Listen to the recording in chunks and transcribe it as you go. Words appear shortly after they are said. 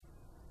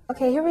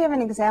Okay, here we have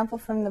an example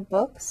from the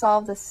book.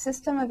 Solve the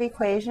system of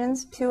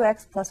equations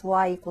 2x plus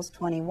y equals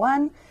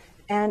 21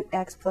 and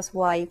x plus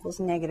y equals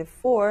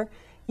 -4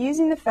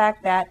 using the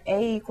fact that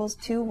a equals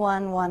 2,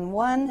 1, 1,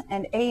 1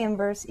 and a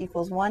inverse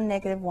equals 1,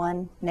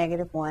 -1,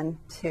 -1,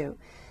 2.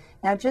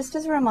 Now just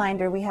as a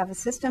reminder, we have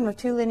a system of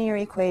two linear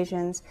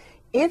equations.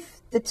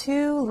 If the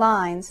two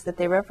lines that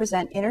they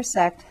represent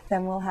intersect,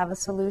 then we'll have a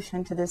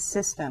solution to this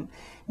system.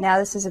 Now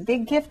this is a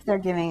big gift they're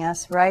giving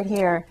us right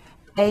here.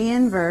 A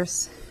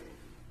inverse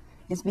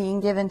is being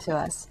given to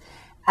us.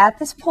 At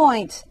this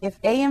point, if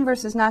A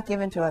inverse is not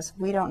given to us,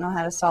 we don't know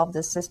how to solve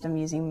this system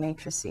using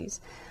matrices.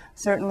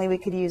 Certainly we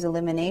could use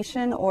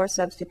elimination or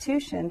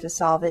substitution to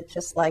solve it,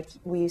 just like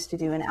we used to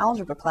do in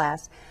algebra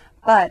class.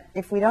 But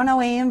if we don't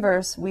know A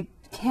inverse, we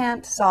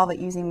can't solve it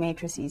using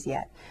matrices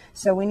yet.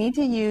 So we need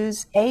to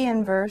use A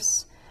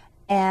inverse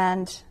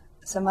and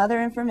some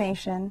other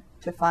information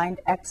to find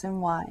x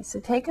and y. So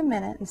take a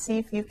minute and see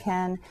if you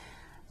can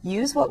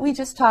use what we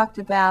just talked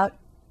about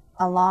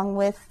along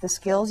with the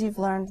skills you've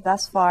learned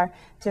thus far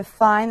to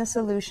find the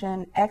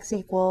solution x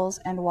equals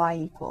and y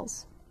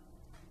equals.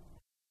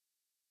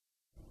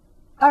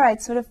 All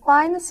right, so to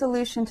find the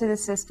solution to the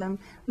system,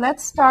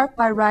 let's start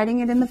by writing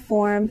it in the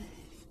form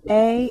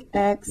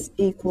ax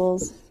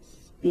equals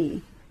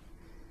b.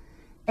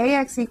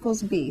 Ax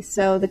equals b.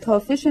 So the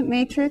coefficient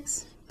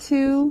matrix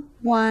 2,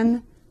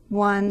 1,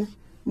 1,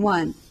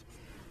 1.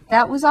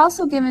 That was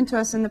also given to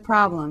us in the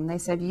problem. They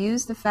said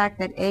use the fact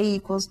that a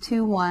equals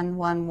 2, 1,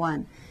 1,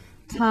 1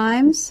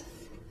 times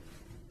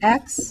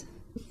x.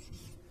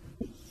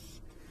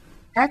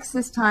 X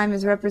this time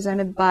is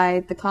represented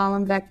by the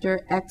column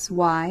vector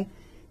xy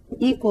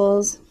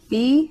equals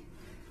b.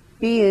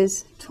 B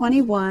is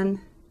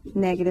 21,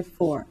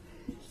 -4.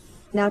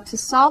 Now to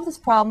solve this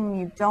problem,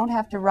 you don't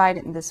have to write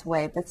it in this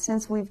way, but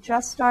since we've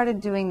just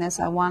started doing this,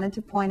 I wanted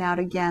to point out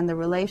again the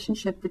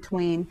relationship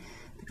between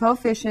the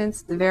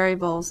coefficients, the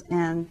variables,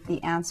 and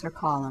the answer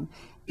column.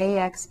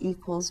 Ax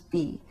equals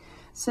b.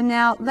 So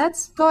now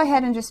let's go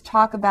ahead and just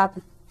talk about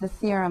the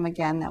theorem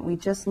again that we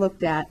just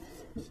looked at.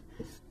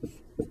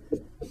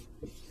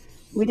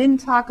 We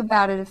didn't talk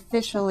about it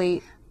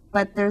officially,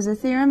 but there's a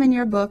theorem in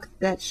your book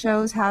that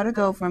shows how to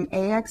go from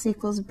Ax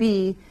equals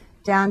b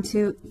down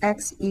to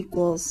x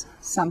equals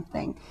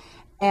something.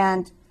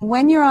 And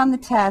when you're on the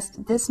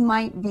test, this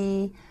might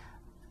be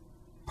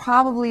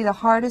probably the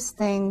hardest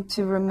thing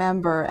to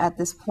remember at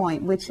this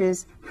point, which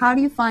is how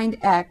do you find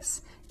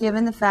x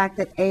given the fact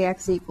that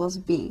Ax equals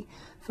b?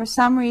 For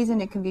some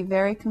reason, it can be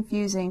very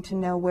confusing to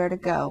know where to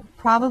go,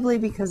 probably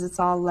because it's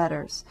all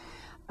letters.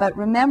 But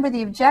remember,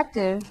 the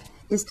objective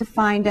is to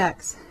find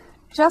x,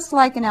 just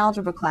like in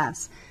algebra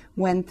class.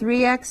 When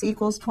 3x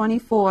equals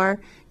 24,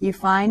 you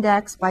find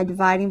x by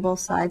dividing both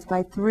sides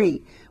by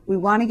 3. We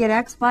want to get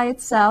x by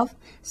itself,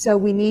 so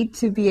we need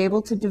to be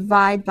able to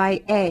divide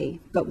by a.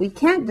 But we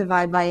can't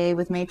divide by a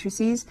with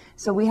matrices,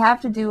 so we have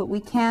to do what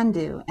we can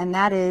do, and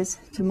that is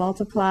to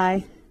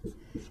multiply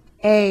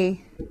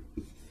a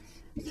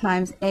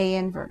times A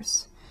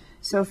inverse.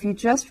 So if you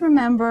just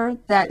remember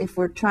that if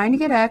we're trying to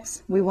get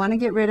x, we want to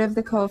get rid of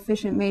the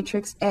coefficient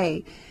matrix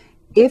A.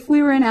 If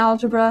we were in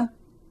algebra,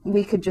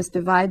 we could just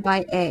divide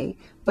by A,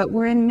 but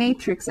we're in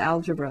matrix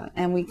algebra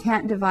and we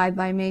can't divide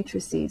by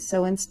matrices.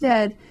 So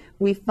instead,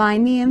 we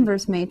find the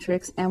inverse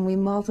matrix and we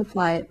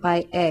multiply it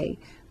by A.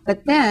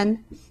 But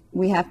then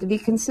we have to be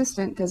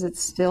consistent because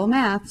it's still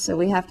math, so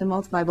we have to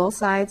multiply both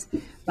sides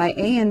by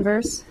A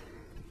inverse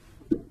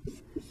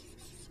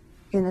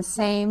in the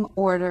same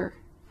order.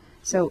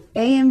 So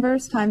A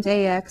inverse times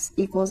AX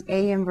equals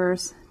A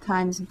inverse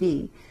times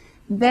B.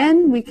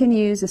 Then we can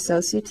use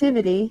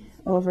associativity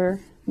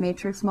over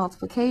matrix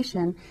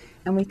multiplication,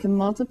 and we can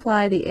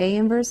multiply the A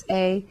inverse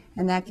A,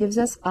 and that gives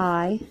us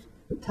I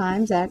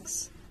times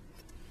X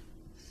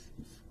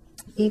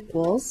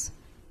equals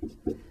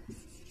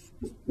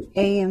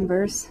A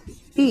inverse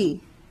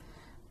B.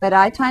 But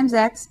I times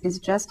X is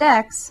just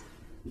X,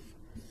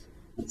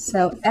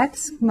 so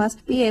X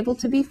must be able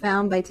to be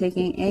found by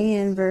taking A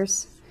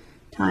inverse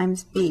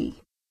times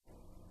B.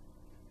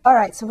 All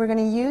right, so we're going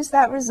to use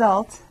that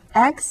result.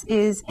 X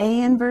is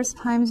A inverse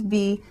times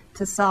B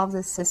to solve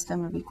this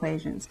system of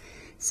equations.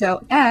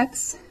 So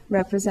X,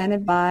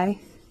 represented by,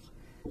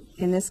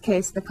 in this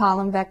case, the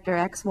column vector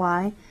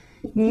xy,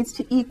 needs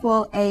to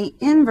equal A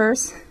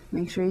inverse,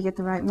 make sure you get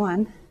the right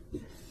one,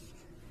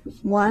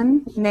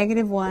 1,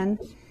 -1,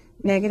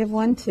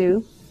 -1,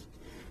 2,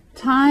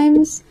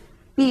 times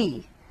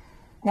B.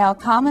 Now, a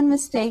common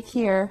mistake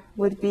here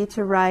would be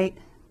to write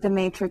the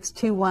matrix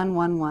 2, 1,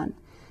 1, 1.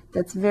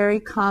 That's very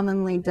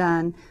commonly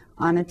done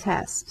on a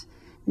test.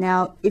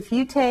 Now, if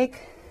you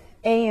take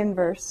A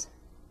inverse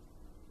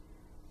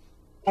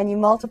and you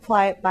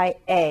multiply it by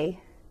A,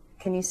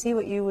 can you see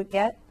what you would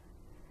get?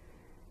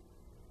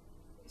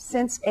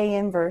 Since A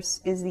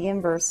inverse is the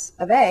inverse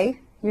of A,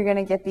 you're going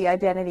to get the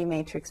identity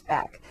matrix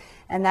back.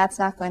 And that's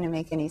not going to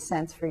make any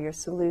sense for your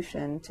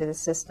solution to the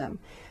system.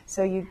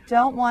 So you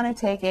don't want to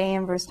take A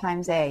inverse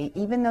times A.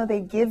 Even though they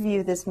give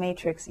you this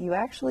matrix, you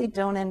actually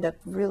don't end up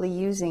really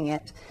using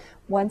it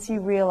once you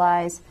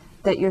realize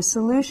that your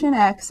solution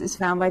x is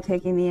found by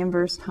taking the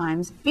inverse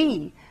times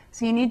b.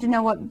 So you need to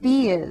know what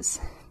b is.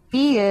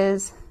 B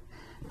is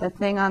the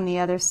thing on the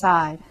other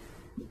side,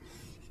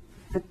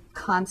 the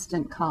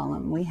constant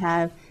column. We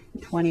have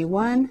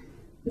 21,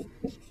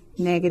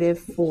 negative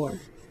 4.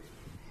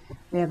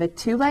 We have a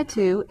 2 by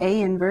 2,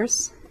 A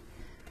inverse,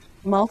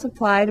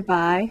 multiplied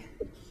by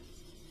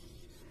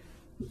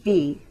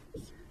B,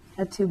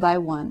 a 2 by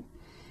 1.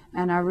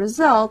 And our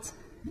result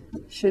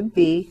should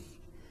be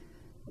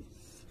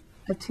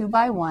a 2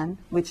 by 1,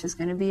 which is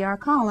going to be our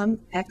column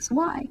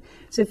XY.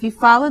 So if you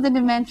follow the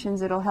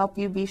dimensions, it'll help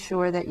you be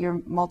sure that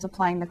you're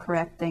multiplying the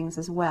correct things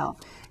as well.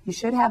 You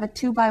should have a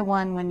 2 by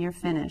 1 when you're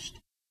finished.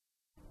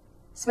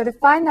 So to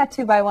find that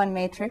 2 by 1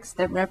 matrix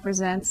that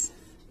represents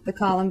the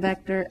column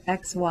vector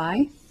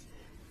XY,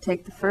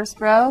 take the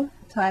first row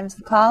times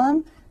the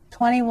column.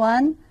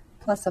 21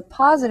 plus a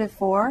positive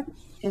 4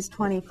 is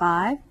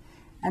 25.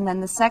 And then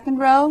the second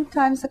row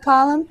times the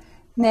column.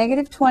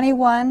 Negative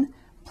 21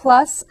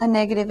 plus a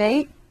negative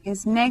 8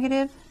 is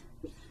negative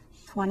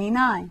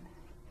 29.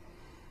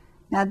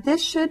 Now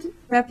this should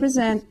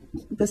represent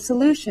the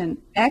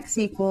solution. X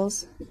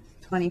equals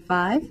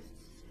 25,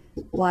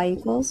 y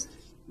equals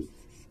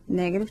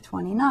negative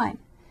 29.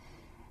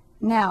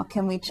 Now,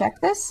 can we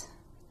check this?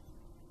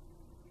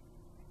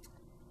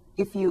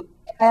 If you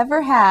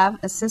ever have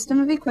a system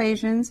of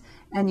equations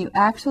and you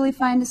actually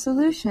find a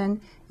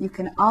solution, you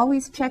can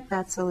always check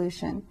that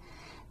solution.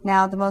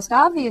 Now, the most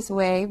obvious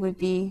way would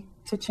be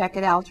to check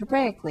it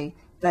algebraically,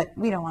 but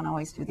we don't want to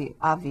always do the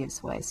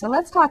obvious way. So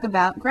let's talk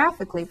about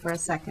graphically for a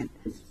second.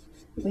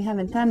 We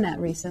haven't done that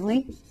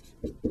recently.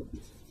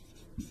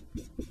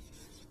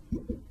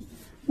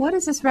 What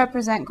does this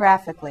represent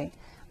graphically?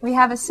 We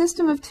have a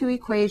system of two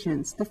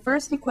equations. The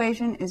first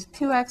equation is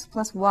 2x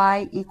plus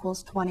y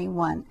equals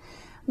 21.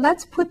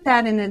 Let's put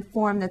that in a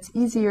form that's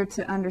easier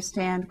to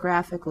understand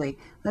graphically.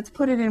 Let's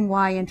put it in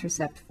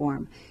y-intercept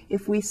form.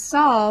 If we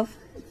solve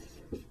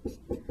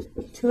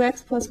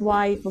 2x plus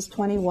y equals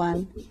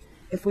 21,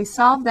 if we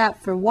solve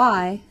that for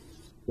y,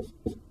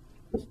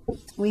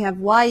 we have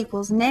y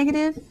equals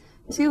negative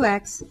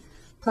 2x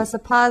plus a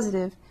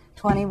positive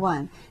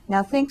 21.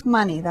 Now think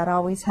money, that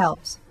always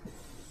helps.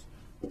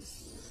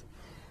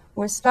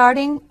 We're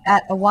starting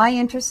at a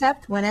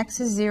y-intercept. When x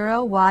is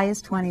 0, y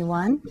is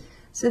 21.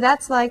 So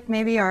that's like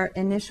maybe our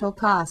initial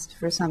cost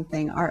for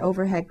something, our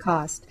overhead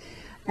cost.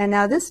 And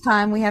now this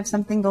time we have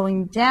something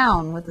going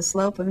down with a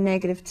slope of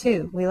negative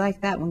 2. We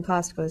like that when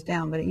cost goes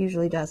down, but it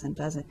usually doesn't,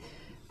 does it?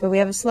 But we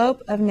have a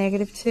slope of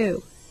negative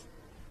 2.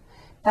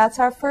 That's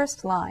our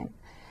first line.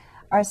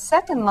 Our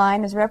second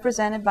line is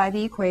represented by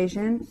the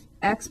equation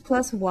x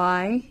plus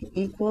y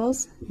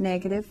equals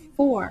negative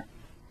 4.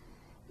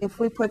 If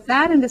we put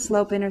that into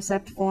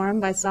slope-intercept form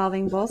by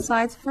solving both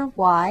sides for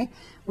y,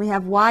 we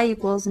have y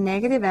equals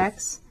negative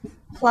x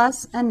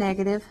plus a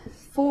negative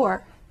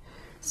 4.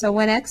 So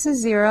when x is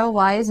 0,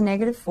 y is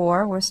negative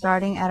 4. We're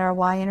starting at our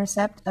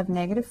y-intercept of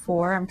negative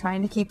 4. I'm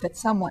trying to keep it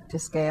somewhat to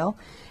scale.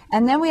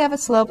 And then we have a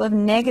slope of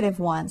negative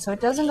 1, so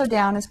it doesn't go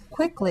down as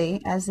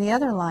quickly as the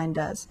other line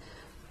does.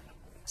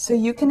 So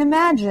you can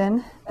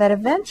imagine that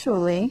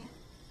eventually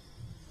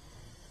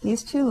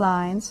these two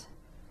lines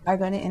are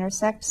going to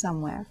intersect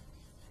somewhere,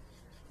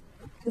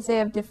 because they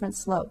have different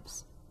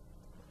slopes.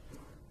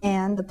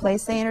 And the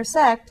place they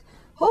intersect,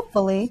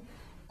 hopefully,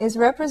 is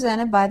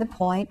represented by the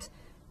point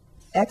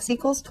x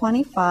equals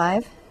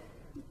 25,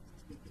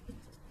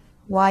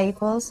 y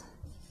equals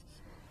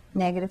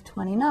negative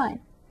 29.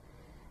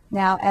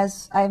 Now,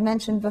 as I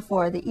mentioned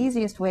before, the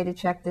easiest way to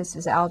check this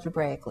is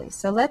algebraically.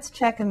 So let's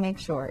check and make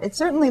sure. It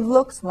certainly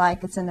looks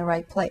like it's in the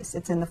right place.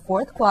 It's in the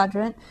fourth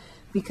quadrant,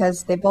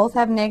 because they both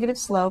have negative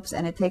slopes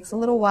and it takes a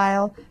little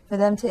while for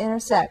them to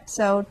intersect.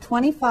 So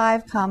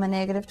 25 comma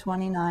negative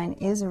 29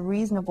 is a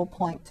reasonable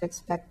point to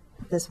expect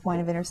this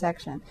point of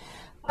intersection.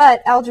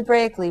 But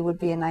algebraically would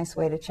be a nice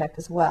way to check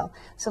as well.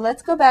 So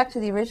let's go back to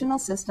the original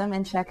system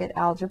and check it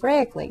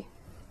algebraically.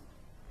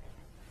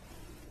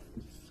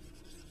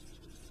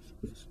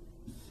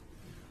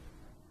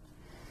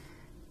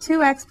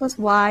 Two x plus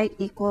y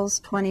equals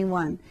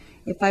 21.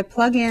 If I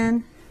plug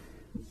in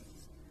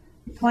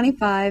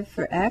 25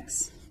 for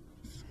x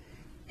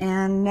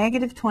and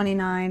negative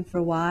 29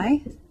 for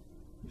y,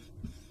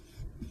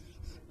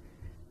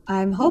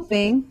 I'm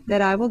hoping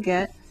that I will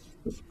get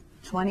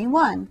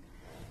 21.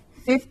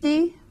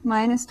 50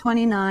 minus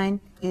 29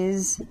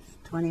 is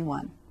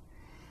 21.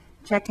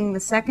 Checking the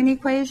second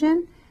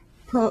equation,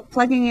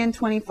 plugging in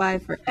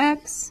 25 for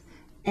x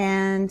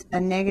and a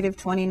negative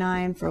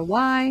 29 for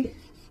y,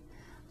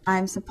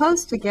 I'm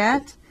supposed to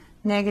get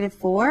negative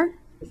 4.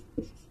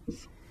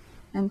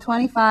 And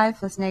 25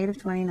 plus negative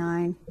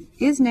 29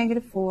 is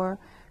negative 4,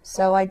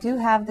 so I do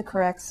have the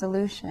correct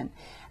solution.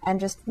 And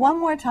just one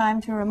more time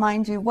to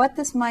remind you what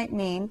this might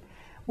mean.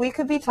 We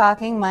could be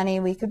talking money,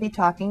 we could be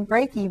talking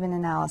break-even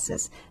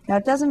analysis. Now,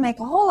 it doesn't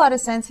make a whole lot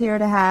of sense here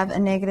to have a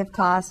negative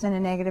cost and a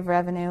negative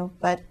revenue,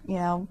 but, you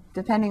know,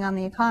 depending on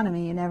the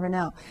economy, you never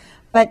know.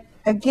 But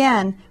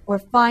again, we're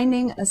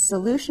finding a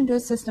solution to a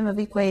system of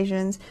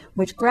equations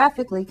which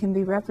graphically can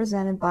be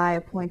represented by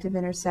a point of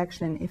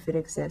intersection if it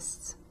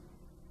exists.